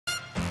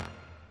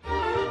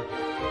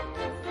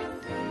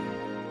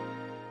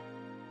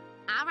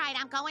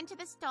I'm going to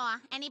the store.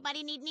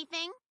 Anybody need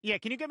anything? Yeah,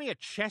 can you get me a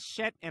chess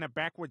set and a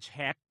backwards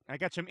hat? I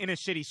got some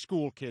inner-city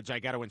school kids I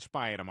got to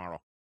inspire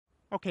tomorrow.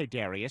 Okay,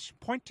 Darius,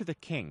 point to the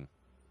king.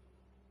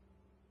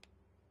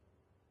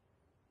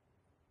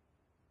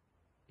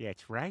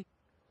 That's right.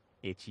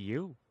 It's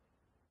you.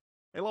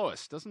 Hey,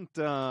 Lois, doesn't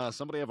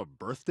somebody have a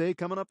birthday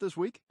coming up this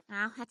week?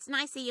 Oh, it's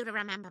nice of you to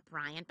remember,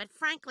 Brian, but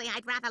frankly,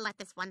 I'd rather let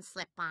this one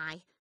slip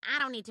by. I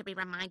don't need to be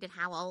reminded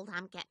how old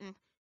I'm getting.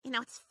 You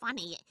know, it's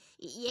funny.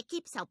 You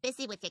keep so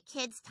busy with your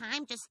kids,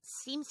 time just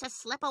seems to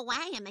slip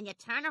away, and then you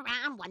turn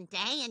around one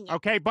day and you...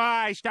 Okay,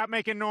 bye. Stop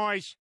making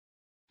noise.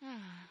 You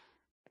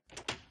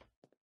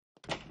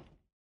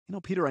know,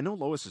 Peter, I know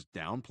Lois is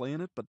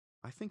downplaying it, but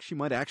I think she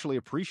might actually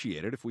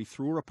appreciate it if we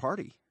threw her a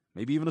party.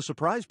 Maybe even a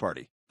surprise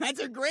party.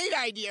 That's a great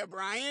idea,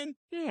 Brian.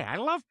 Yeah, I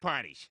love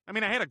parties. I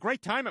mean, I had a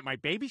great time at my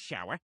baby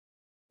shower.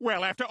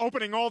 Well, after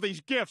opening all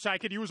these gifts, I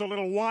could use a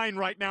little wine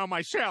right now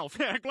myself.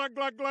 Glug,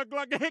 glug, glug,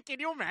 glug. Can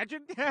you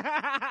imagine?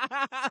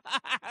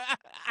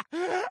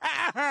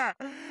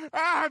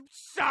 I'm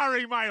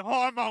sorry, my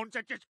hormones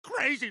are just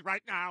crazy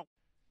right now.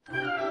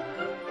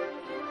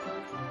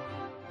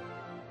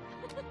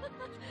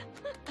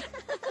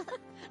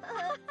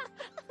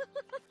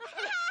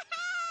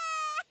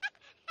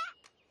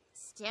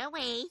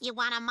 Stewie, you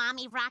want a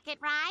mommy rocket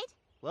ride?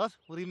 What?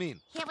 What do you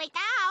mean? Here we go.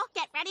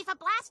 Get ready for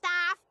blast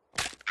off.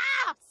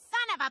 Oh,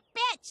 son of a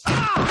bitch!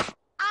 Ah!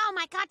 Oh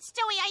my God,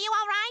 Stewie, are you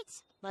all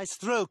right? Nice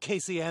throw,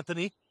 Casey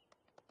Anthony.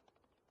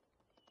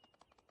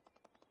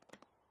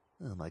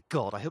 Oh my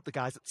God, I hope the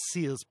guys at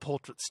Sears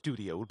Portrait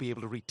Studio will be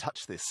able to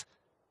retouch this.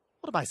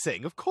 What am I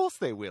saying? Of course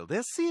they will.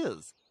 They're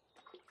Sears.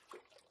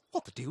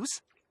 What the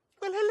deuce?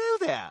 Well, hello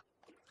there.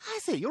 I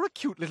say, you're a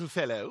cute little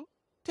fellow.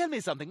 Tell me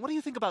something. What do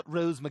you think about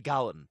Rose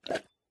McGowan?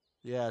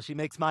 Yeah, she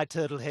makes my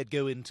turtle head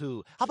go in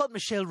too. How about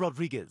Michelle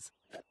Rodriguez?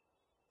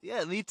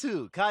 Yeah, me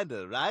too.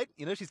 Kinda, right?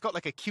 You know, she's got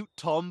like a cute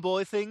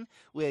tomboy thing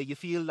where you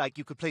feel like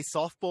you could play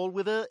softball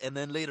with her and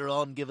then later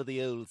on give her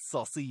the old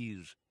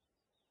sausage.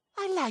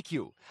 I like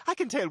you. I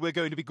can tell we're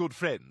going to be good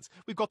friends.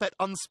 We've got that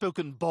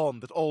unspoken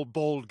bond that all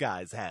bald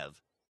guys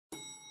have.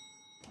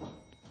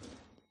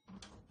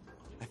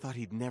 I thought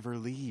he'd never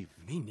leave.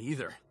 Me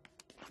neither.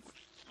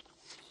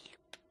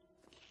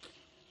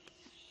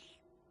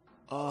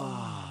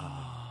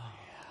 Oh.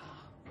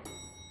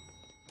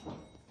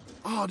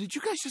 Oh, did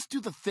you guys just do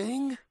the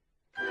thing?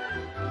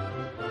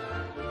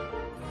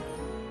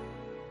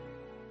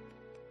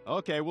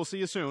 Okay, we'll see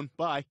you soon.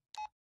 Bye.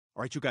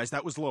 All right, you guys,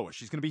 that was Lois.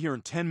 She's going to be here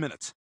in 10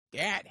 minutes.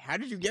 Dad, how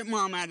did you get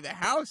Mom out of the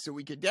house so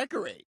we could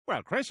decorate?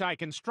 Well, Chris, I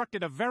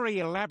constructed a very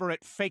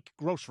elaborate fake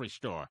grocery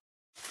store.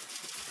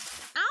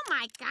 Oh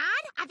my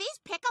God, are these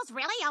pickles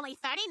really only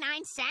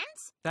 39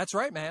 cents? That's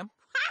right, ma'am.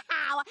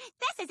 Wow,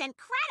 this is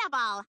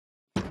incredible.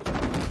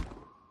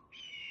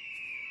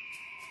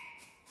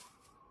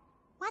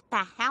 What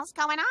the hell's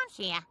going on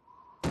here?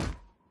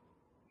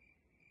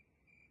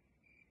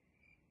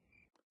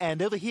 And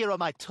over here are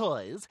my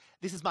toys.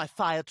 This is my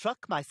fire truck,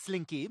 my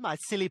slinky, my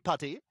silly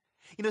putty.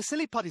 You know,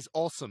 silly putty's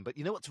awesome, but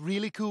you know what's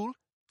really cool?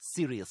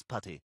 Serious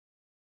putty.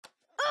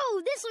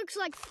 Oh, this looks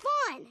like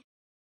fun.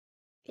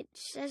 It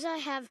says I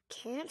have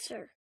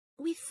cancer.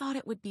 We thought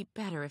it would be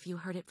better if you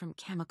heard it from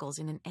chemicals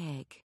in an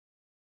egg.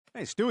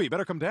 Hey, Stewie, you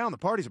better come down. The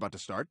party's about to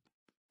start.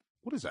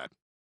 What is that?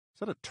 Is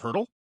that a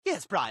turtle?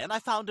 Yes, Brian, I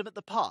found him at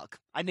the park.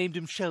 I named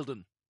him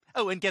Sheldon.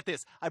 Oh, and get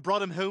this, I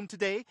brought him home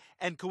today,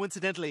 and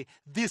coincidentally,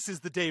 this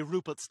is the day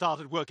Rupert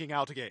started working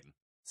out again.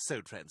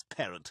 So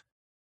transparent.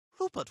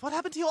 Rupert, what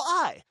happened to your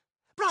eye?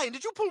 Brian,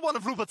 did you pull one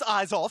of Rupert's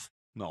eyes off?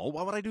 No,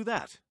 why would I do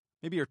that?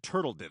 Maybe your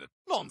turtle did it.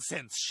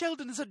 Nonsense.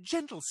 Sheldon is a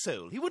gentle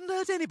soul. He wouldn't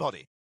hurt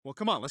anybody. Well,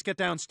 come on, let's get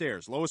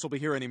downstairs. Lois will be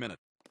here any minute.